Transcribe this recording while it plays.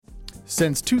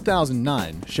Since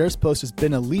 2009, SharesPost has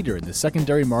been a leader in the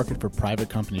secondary market for private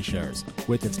company shares.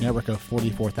 With its network of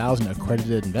 44,000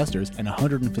 accredited investors and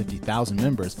 150,000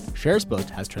 members, SharesPost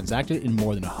has transacted in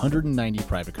more than 190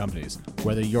 private companies.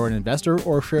 Whether you're an investor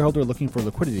or a shareholder looking for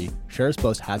liquidity,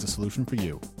 SharesPost has a solution for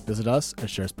you. Visit us at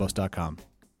sharespost.com.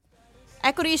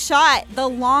 Equity Shot, the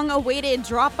long-awaited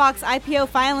Dropbox IPO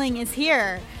filing is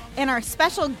here. And our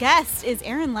special guest is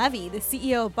Aaron Levie, the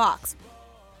CEO of Box.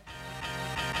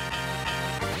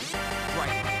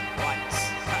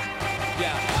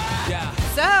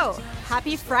 So,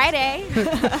 happy Friday.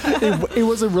 It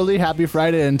was a really happy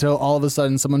Friday until all of a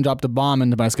sudden someone dropped a bomb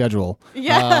into my schedule.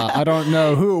 Yeah. I don't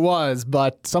know who it was,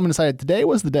 but someone decided today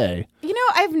was the day. You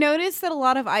know, I've noticed that a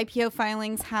lot of IPO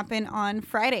filings happen on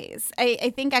Fridays.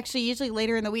 I think actually usually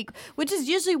later in the week, which is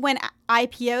usually when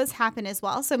IPOs happen as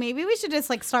well. So maybe we should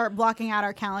just start blocking out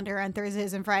our calendar on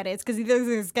Thursdays and Fridays because either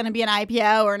there's going to be an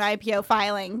IPO or an IPO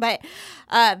filing. But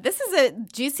this is a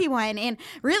juicy one. And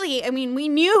really, I mean, we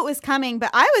knew it was coming, but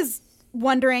I was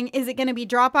wondering, is it going to be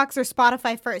Dropbox or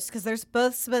Spotify first? Because they're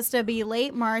both supposed to be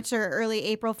late March or early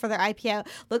April for their IPO.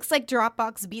 Looks like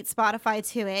Dropbox beat Spotify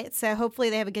to it. So hopefully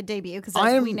they have a good debut because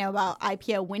we know about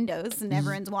IPO windows and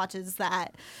everyone watches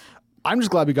that. I'm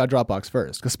just glad we got Dropbox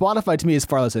first because Spotify to me is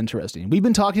far less interesting. We've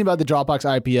been talking about the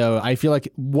Dropbox IPO, I feel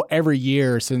like every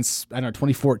year since,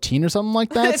 2014 or something like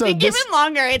that. I think even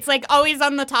longer. It's always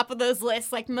on the top of those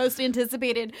lists, most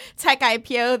anticipated tech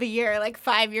IPO of the year,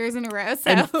 5 years in a row. So.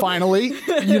 And finally,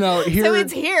 here, so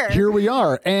it's here. Here we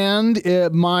are. And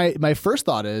my first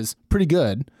thought is pretty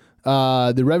good.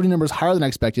 The revenue number is higher than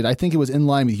expected. I think it was in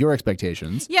line with your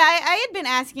expectations. Yeah, I had been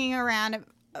asking around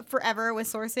forever with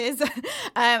sources.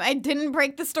 I didn't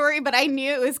break the story, but I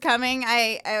knew it was coming.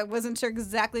 I wasn't sure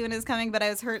exactly when it was coming, but I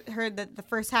was heard that the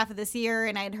first half of this year,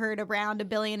 and I'd heard around $1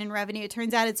 billion in revenue. It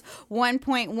turns out it's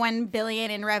 $1.1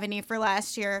 billion in revenue for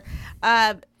last year.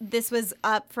 This was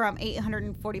up from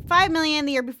 $845 million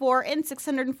the year before and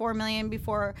 $604 million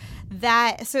before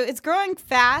that. So it's growing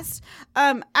fast.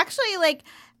 Actually,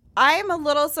 I'm a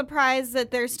little surprised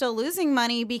that they're still losing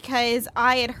money because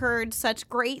I had heard such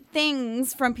great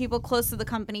things from people close to the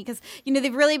company because,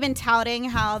 they've really been touting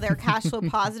how they're cash flow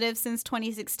positive since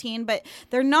 2016, but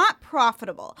they're not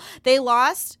profitable. They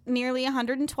lost nearly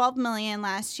 $112 million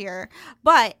last year,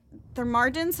 but their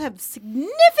margins have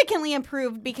significantly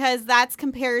improved because that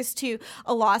compares to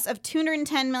a loss of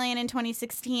 $210 million in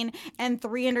 2016 and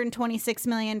 $326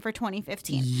 million for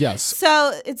 2015. Yes.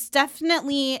 So it's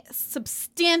definitely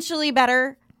substantially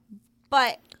better,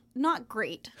 but not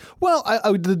great. Well,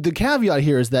 the caveat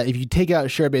here is that if you take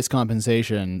out share-based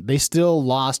compensation, they still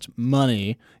lost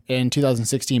money in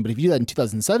 2016. But if you do that in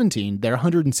 2017, their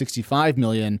 $165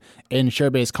 million in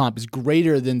share-based comp is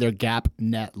greater than their GAAP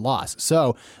net loss.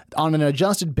 So on an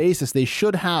adjusted basis, they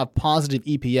should have positive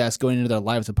EPS going into their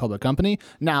life as a public company.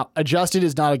 Now, adjusted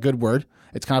is not a good word.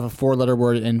 It's kind of a four-letter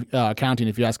word in accounting,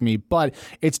 if you ask me. But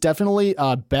it's definitely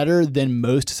better than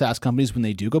most SaaS companies when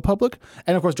they do go public.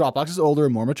 And, of course, Dropbox is older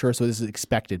and more mature, so this is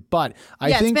expected. But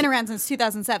I think it's been around since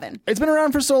 2007. It's been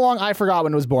around for so long, I forgot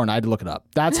when it was born. I had to look it up.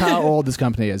 That's how old this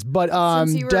company is. But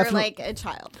since you were a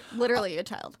child. Literally a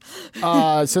child.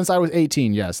 Since I was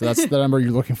 18, yes. That's the number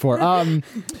you're looking for.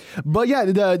 But, yeah,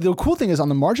 the cool thing is on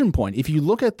the margin point, if you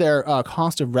look at their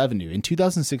cost of revenue, in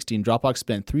 2016, Dropbox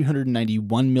spent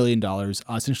 $391 million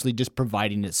essentially just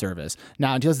providing its service.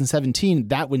 Now, in 2017,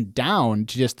 that went down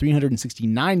to just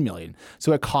 $369 million.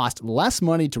 So it cost less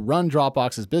money to run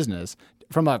Dropbox's business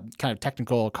from a kind of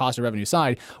technical cost of revenue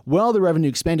side, well, the revenue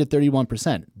expanded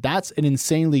 31%. That's an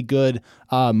insanely good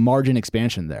margin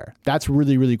expansion there. That's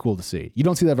really, really cool to see. You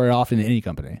don't see that very often in any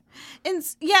company. And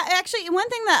yeah, actually, one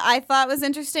thing that I thought was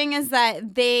interesting is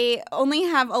that they only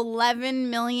have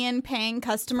 11 million paying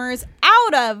customers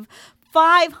out of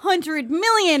 500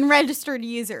 million registered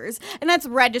users. And that's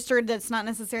registered, that's not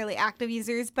necessarily active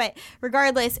users, but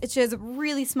regardless, it shows a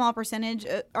really small percentage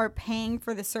are paying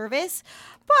for the service.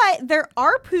 But their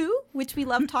ARPU, which we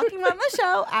love talking about on the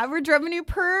show, average revenue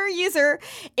per user,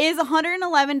 is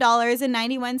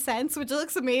 $111.91, which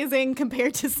looks amazing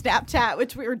compared to Snapchat,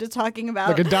 which we were just talking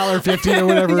about. Like $1.50 or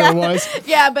whatever it was.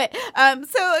 Yeah, but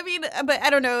but I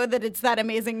don't know that it's that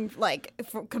amazing,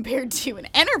 compared to an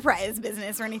enterprise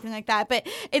business or anything like that. that. But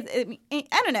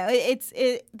I don't know.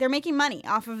 They're making money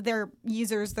off of their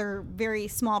users, their very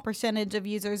small percentage of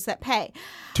users that pay.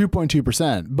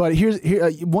 2.2%. But here's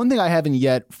one thing I haven't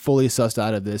yet fully sussed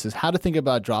out of this is how to think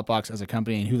about Dropbox as a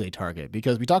company and who they target.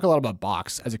 Because we talk a lot about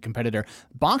Box as a competitor.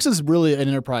 Box is really an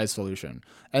enterprise solution.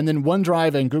 And then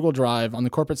OneDrive and Google Drive on the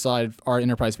corporate side are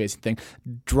enterprise-facing thing.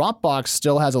 Dropbox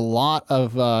still has a lot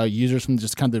of users from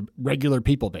just kind of the regular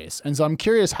people base. And so I'm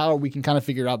curious how we can kind of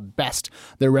figure out best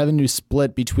the revenue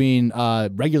split between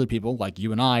regular people like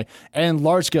you and I and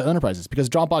large-scale enterprises, because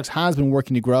Dropbox has been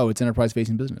working to grow its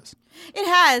enterprise-facing business. It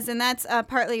has, and that's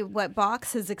partly what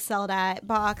Box has excelled at.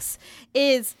 Box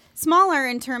is smaller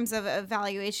in terms of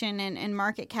valuation and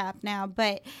market cap now,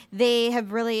 but they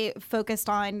have really focused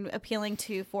on appealing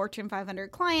to Fortune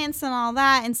 500 clients and all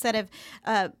that instead of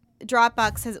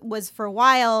Dropbox was for a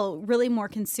while really more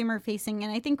consumer facing,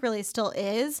 and I think really still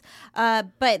is.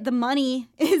 But the money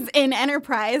is in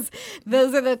enterprise.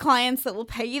 Those are the clients that will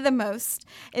pay you the most.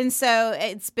 And so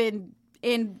it's been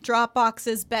in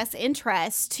Dropbox's best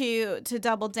interest to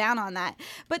double down on that.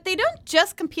 But they don't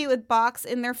just compete with Box.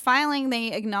 In their filing,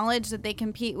 they acknowledge that they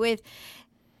compete with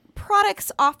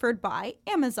products offered by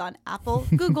Amazon, Apple,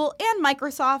 Google, and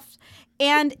Microsoft,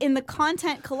 and in the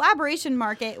content collaboration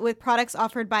market with products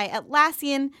offered by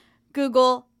Atlassian,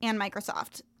 Google, and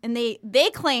Microsoft. And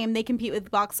they claim they compete with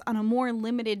Box on a more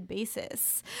limited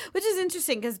basis, which is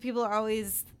interesting because people are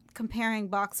always comparing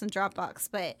Box and Dropbox,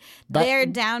 but they're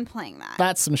downplaying that.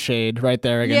 That's some shade right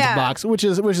there against Box, which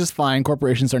is fine.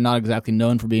 Corporations are not exactly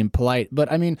known for being polite, but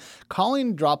I mean,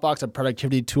 calling Dropbox a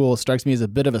productivity tool strikes me as a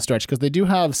bit of a stretch because they do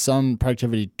have some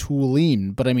productivity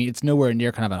tooling, but I mean, it's nowhere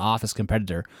near kind of an Office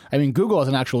competitor. I mean, Google has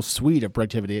an actual suite of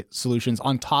productivity solutions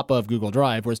on top of Google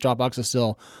Drive, whereas Dropbox is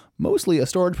still mostly a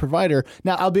storage provider.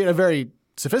 Now, albeit a very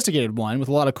sophisticated one with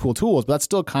a lot of cool tools, but that's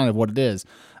still kind of what it is.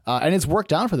 And it's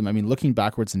worked out for them. I mean, looking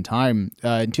backwards in time,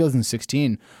 in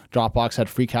 2016, Dropbox had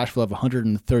free cash flow of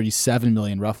 $137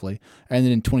 million roughly. And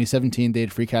then in 2017, they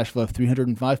had free cash flow of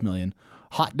 $305 million.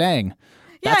 Hot dang.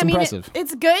 That's impressive.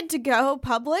 It's good to go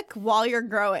public while you're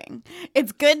growing.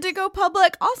 It's good to go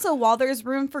public also while there's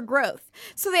room for growth.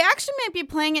 So they actually might be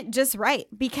playing it just right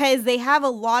because they have a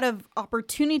lot of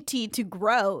opportunity to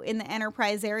grow in the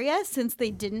enterprise area since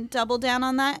they didn't double down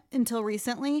on that until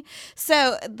recently.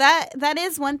 So that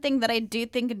is one thing that I do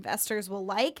think investors will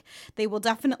like. They will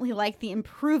definitely like the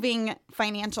improving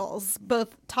financials,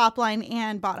 both top line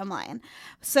and bottom line.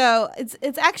 So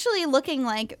it's actually looking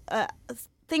like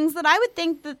things that I would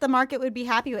think that the market would be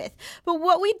happy with. But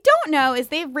what we don't know is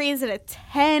they've raised at a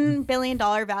 $10 billion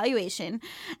valuation.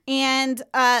 And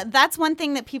that's one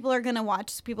thing that people are going to watch.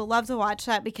 So people love to watch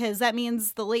that because that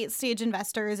means the late stage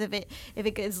investors, if it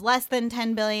is less than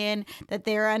 $10 billion, that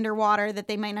they're underwater, that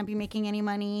they might not be making any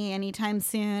money anytime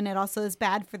soon. It also is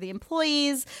bad for the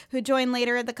employees who join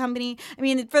later at the company. I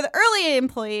mean, for the early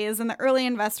employees and the early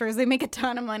investors, they make a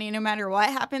ton of money no matter what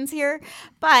happens here.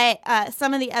 But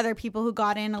some of the other people who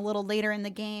got in a little later in the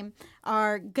game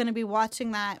are going to be watching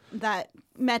that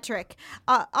metric.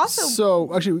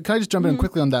 So actually, can I just jump in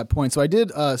quickly on that point? So I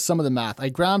did some of the math. I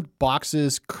grabbed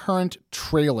Box's current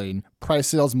trailing price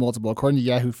sales multiple, according to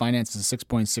Yahoo Finance, is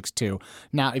 6.62.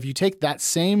 Now, if you take that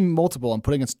same multiple and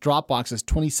put it against Dropbox's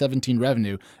 2017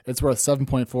 revenue, it's worth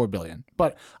 $7.4 billion.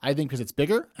 But I think because it's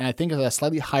bigger and I think at a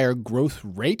slightly higher growth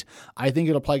rate, I think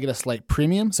it'll probably get a slight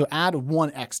premium. So add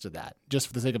 1x to that, just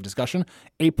for the sake of discussion,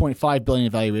 $8.5 billion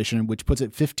in valuation, which puts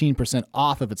it 15%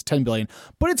 off of its $10 billion.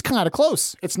 But it's kind of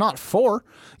close. It's not 4,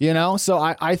 So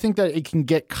I think that it can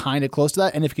get kind of close to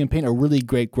that. And if it can paint a really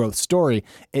great growth story,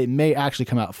 it may actually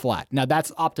come out flat. Now,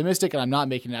 that's optimistic, and I'm not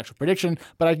making an actual prediction,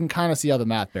 but I can kind of see how the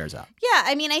math bears out. Yeah,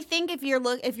 I mean, I think if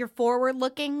you're forward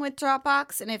looking with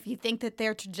Dropbox, and if you think that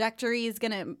their trajectory is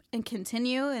going to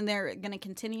continue, and they're going to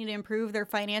continue to improve their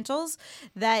financials,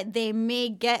 that they may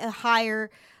get a higher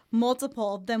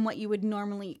multiple than what you would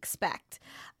normally expect.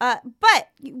 But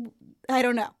I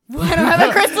don't know. I don't have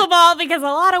a crystal ball because a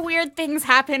lot of weird things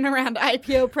happen around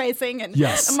IPO pricing, and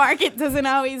the market doesn't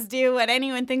always do what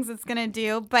anyone thinks it's going to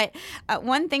do. But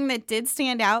one thing that did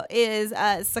stand out is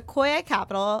Sequoia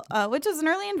Capital, which is an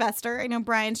early investor. I know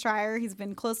Brian Schreier. He's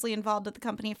been closely involved with the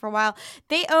company for a while.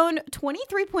 They own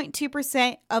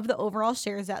 23.2% of the overall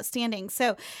shares outstanding.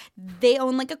 So they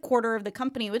own like a quarter of the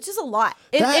company, which is a lot.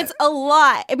 It's a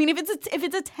lot. I mean, if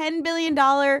it's a $10 billion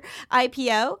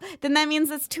IPO, then that means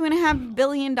that's $2.5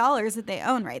 billion that they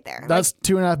own right there. That's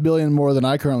 $2.5 billion more than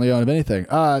I currently own of anything.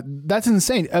 That's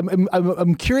insane.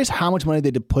 I'm curious how much money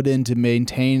they did put in to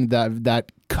maintain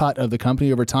that cut of the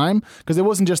company over time, because it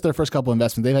wasn't just their first couple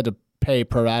investments. They've had to pay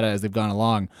pro rata as they've gone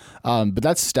along. But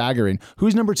that's staggering.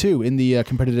 Who's number 2 in the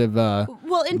competitive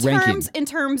well, in ranking?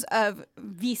 terms of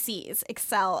VCs,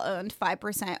 Accel owned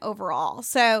 5% overall.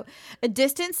 So a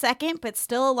distant second, but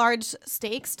still a large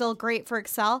stake, still great for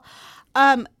Accel.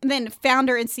 Then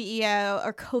founder and CEO,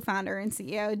 or co-founder and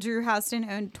CEO, Drew Houston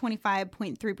owned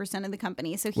 25.3% of the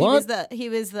company. So he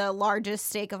was the largest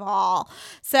stake of all.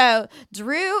 So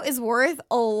Drew is worth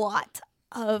a lot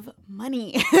of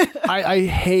money. I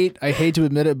hate to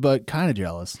admit it, but kind of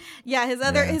jealous. Yeah, his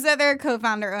other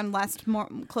co-founder owned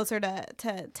closer to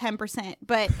 10%.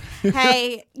 But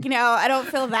hey, I don't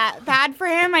feel that bad for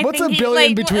him. What's a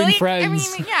billion between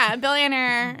friends? I mean, yeah, a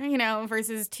billionaire,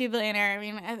 versus 2 billionaire. I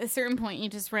mean, at a certain point, you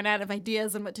just run out of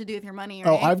ideas on what to do with your money.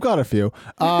 Right? Oh, I've got a few.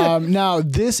 Now,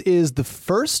 this is the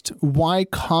first Y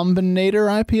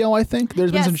Combinator IPO. I think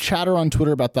there's been some chatter on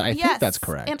Twitter about that. I think that's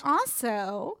correct. And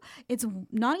also, it's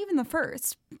not even the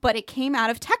first, but it came out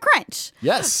of TechCrunch.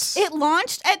 Yes. It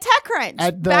launched at TechCrunch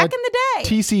back in the day.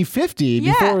 TC50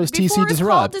 before it was TC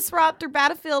Disrupt. Disrupt or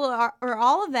Battlefield or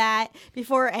all of that,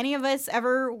 before any of us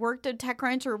ever worked at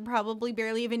TechCrunch or probably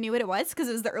barely even knew what it was, because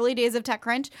it was the early days of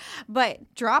TechCrunch.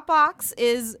 But Dropbox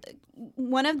is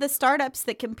one of the startups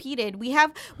that competed. We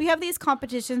have these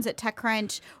competitions at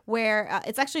TechCrunch where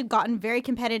it's actually gotten very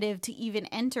competitive to even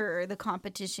enter the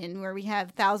competition, where we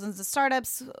have thousands of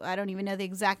startups. I don't even know the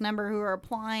exact number who are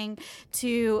applying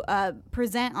to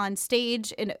present on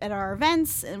stage at our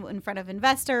events and in front of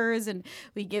investors, and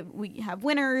we have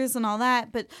winners and all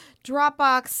that. But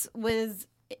Dropbox was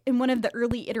in one of the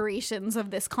early iterations of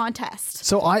this contest.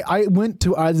 So I went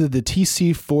to either the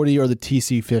TC40 or the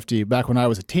TC50 back when I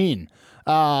was a teen.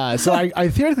 So I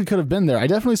theoretically could have been there. I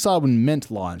definitely saw it when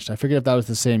Mint launched. I forget if that was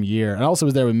the same year. And I also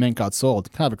was there when Mint got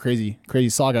sold. Kind of a crazy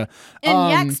saga.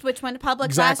 And Yext, which went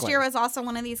public last year, was also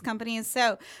one of these companies.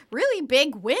 So really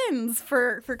big wins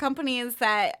for companies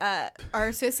that are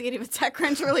associated with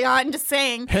TechCrunch early on. Just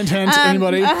saying. Hint,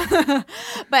 anybody?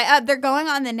 But they're going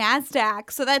on the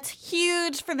NASDAQ. So that's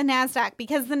huge for the NASDAQ,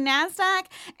 because the NASDAQ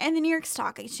and the New York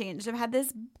Stock Exchange have had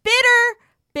this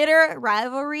bitter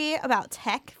rivalry about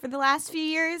tech for the last few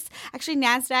years. Actually,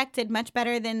 NASDAQ did much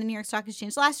better than the New York Stock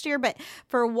Exchange last year, but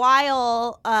for a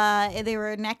while, they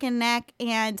were neck and neck.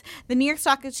 And the New York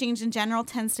Stock Exchange in general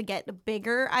tends to get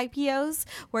bigger IPOs,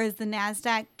 whereas the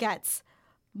NASDAQ gets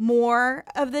more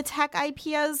of the tech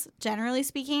IPOs. Generally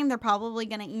speaking, they're probably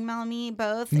going to email me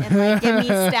both and give me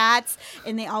stats,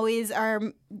 and they always are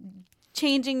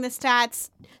changing the stats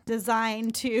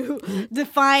designed to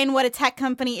define what a tech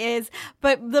company is.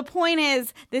 But the point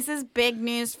is, this is big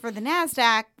news for the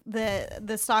NASDAQ,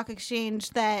 the stock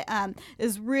exchange that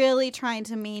is really trying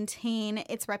to maintain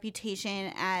its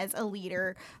reputation as a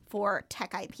leader for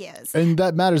tech IPOs. And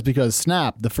that matters because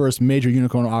Snap, the first major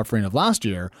unicorn offering of last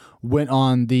year, went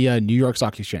on the New York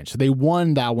Stock Exchange. So they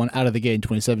won that one out of the gate in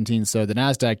 2017. So the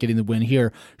NASDAQ getting the win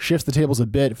here shifts the tables a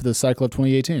bit for the cycle of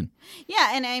 2018. Yeah,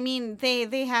 and I mean they've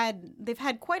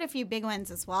had quite a few big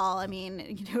ones as well. I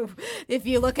mean, if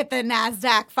you look at the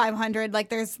NASDAQ 500, like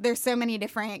there's so many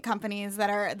different companies that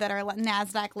are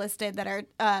NASDAQ listed that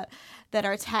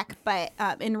are tech, but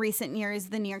in recent years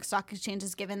the New York Stock Exchange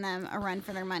has given them a run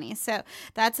for their money. So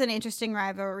that's an interesting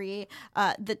rivalry.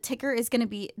 The ticker is going to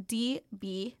be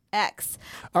DBX.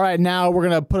 All right, now we're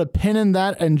going to put a pin in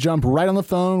that and jump right on the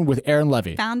phone with Aaron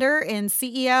Levie, founder and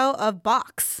CEO of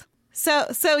Box.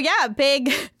 So yeah,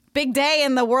 big day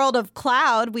in the world of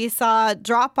cloud. We saw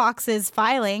Dropbox's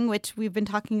filing, which we've been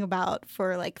talking about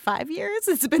for like 5 years.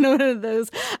 It's been one of those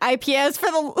IPOs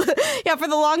for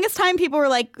the longest time. People were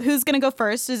like, who's going to go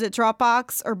first? Is it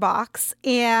Dropbox or Box?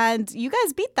 And you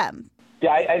guys beat them.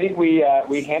 Yeah, I think we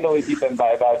handily beat them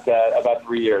by about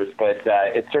 3 years, but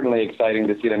it's certainly exciting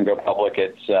to see them go public.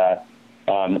 It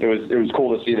was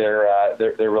cool to see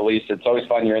their release. It's always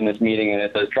fun. You're in this meeting and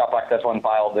it says Dropbox S1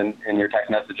 filed in your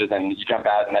text messages, and you jump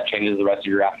out and that changes the rest of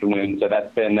your afternoon. So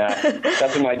that's been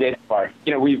my day so far.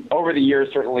 We've over the years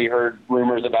certainly heard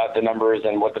rumors about the numbers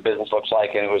and what the business looks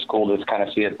like, and it was cool to kind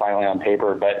of see it finally on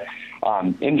paper. But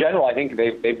in general, I think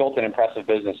they built an impressive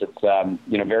business. It's a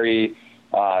very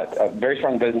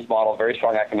strong business model, very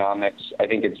strong economics. I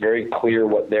think it's very clear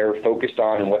what they're focused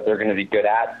on and what they're going to be good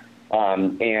at.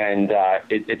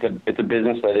 It's a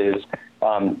business that is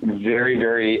very,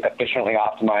 very efficiently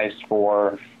optimized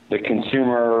for the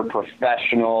consumer,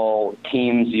 professional,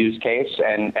 teams use case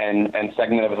and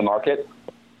segment of the market.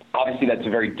 Obviously, that's a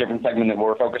very different segment than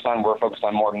we're focused on. We're focused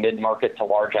on more mid-market to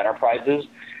large enterprises.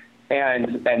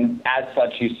 And as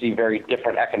such, you see very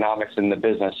different economics in the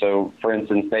business. So, for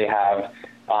instance, they have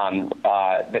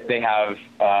that they have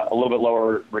a little bit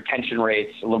lower retention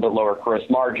rates, a little bit lower gross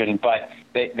margin, but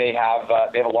they have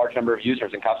a large number of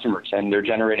users and customers, and they're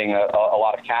generating a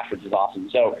lot of cash, which is awesome.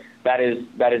 So that is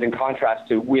in contrast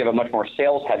to, we have a much more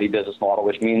sales heavy business model,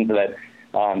 which means that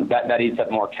that eats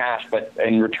up more cash, but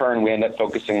in return we end up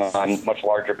focusing on much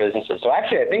larger businesses. So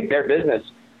actually, I think their business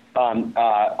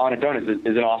on its own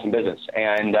is an awesome business,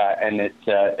 and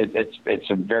it's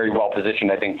very well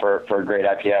positioned, I think, for a great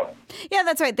IPO. Yeah,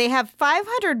 that's right. They have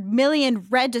 500 million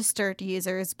registered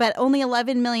users, but only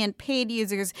 11 million paid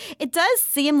users. It does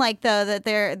seem like, though, that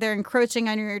they're encroaching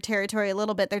on your territory a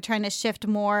little bit. They're trying to shift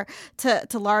more to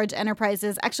large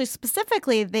enterprises. Actually,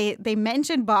 specifically, they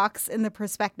mentioned Box in the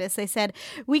prospectus. They said,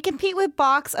 we compete with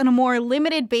Box on a more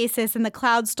limited basis in the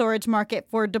cloud storage market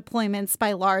for deployments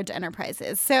by large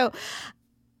enterprises. So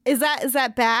is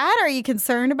that bad? Are you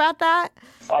concerned about that?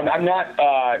 I'm not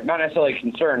necessarily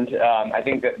concerned. I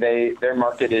think that their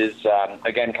market is,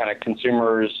 again, kind of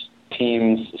consumers,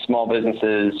 teams, small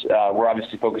businesses. We're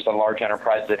obviously focused on large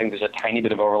enterprises. I think there's a tiny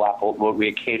bit of overlap. We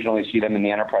occasionally see them in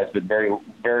the enterprise, but very,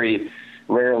 very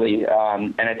rarely.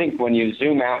 And I think when you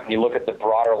zoom out and you look at the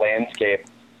broader landscape,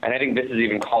 and I think this is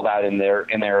even called out in their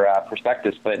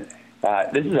prospectus, but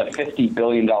this is a $50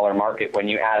 billion market when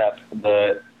you add up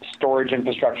the storage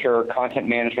infrastructure, content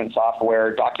management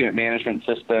software, document management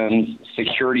systems,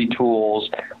 security tools.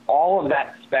 All of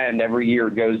that spend every year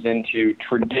goes into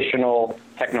traditional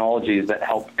technologies that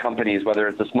help companies, whether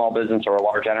it's a small business or a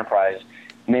large enterprise,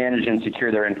 manage and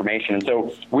secure their information. And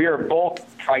so we are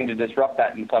both trying to disrupt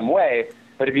that in some way.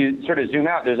 But if you sort of zoom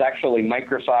out, there's actually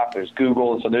Microsoft, there's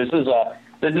Google. So this is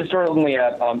certainly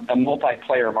a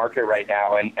multiplayer market right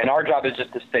now, and our job is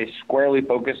just to stay squarely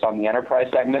focused on the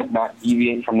enterprise segment, not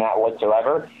deviate from that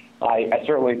whatsoever. I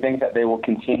certainly think that they will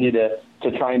continue to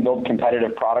try and build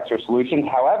competitive products or solutions.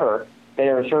 However, they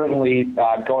are certainly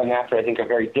going after, I think, a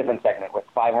very different segment with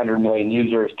 500 million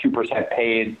users, 2%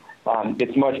 paid.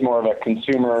 It's much more of a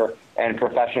consumer and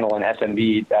professional and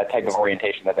SMB type of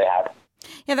orientation that they have.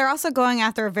 Yeah, they're also going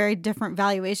after a very different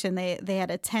valuation. They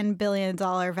had a $10 billion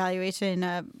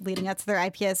valuation leading up to their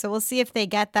IPO. So we'll see if they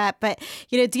get that. But,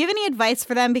 do you have any advice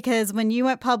for them? Because when you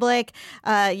went public,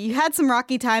 you had some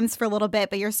rocky times for a little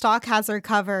bit, but your stock has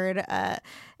recovered.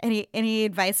 Any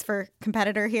advice for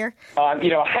competitor here? I'm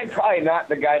probably not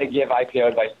the guy to give IPO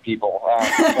advice to people.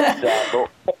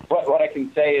 But what I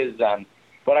can say is...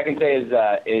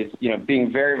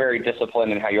 being very, very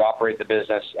disciplined in how you operate the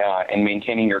business and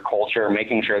maintaining your culture,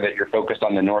 making sure that you're focused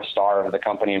on the North Star of the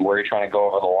company and where you're trying to go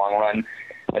over the long run.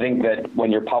 I think that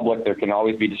when you're public, there can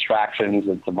always be distractions.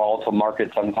 It's a volatile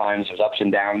market sometimes. There's ups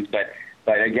and downs. But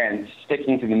again,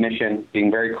 sticking to the mission, being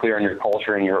very clear on your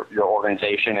culture and your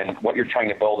organization and what you're trying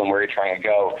to build and where you're trying to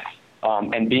go.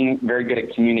 And being very good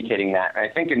at communicating that. And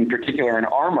I think in particular in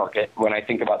our market, when I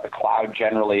think about the cloud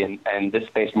generally and this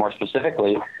space more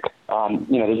specifically,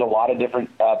 there's a lot of different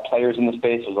players in the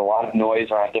space. There's a lot of noise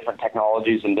around different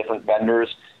technologies and different vendors.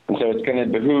 And so it's going to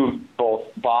behoove both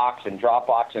Box and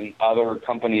Dropbox and other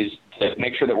companies to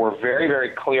make sure that we're very, very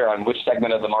clear on which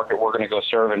segment of the market we're going to go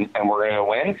serve and we're going to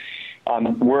win.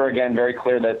 We're, again, very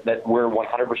clear that we're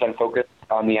 100% focused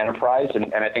on the enterprise,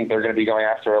 and I think they're going to be going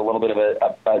after a little bit of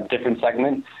a different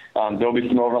segment. There'll be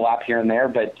some overlap here and there,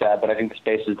 but I think the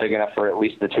space is big enough for at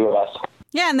least the two of us.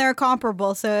 Yeah, and they're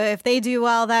comparable. So if they do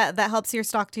well, that helps your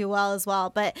stock do well as well.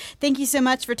 But thank you so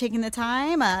much for taking the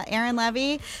time. Aaron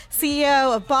Levie,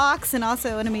 CEO of Box, and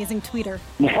also an amazing tweeter.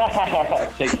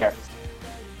 Take care.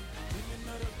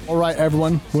 All right,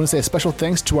 everyone. We want to say a special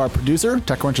thanks to our producer,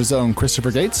 TechCrunch's own Christopher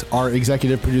Gates, our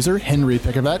executive producer, Henry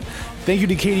Pickavet. Thank you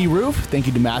to Katie Roof. Thank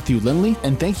you to Matthew Lindley.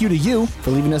 And thank you to you for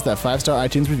leaving us that 5-star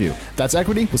iTunes review. That's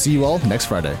Equity. We'll see you all next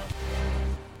Friday.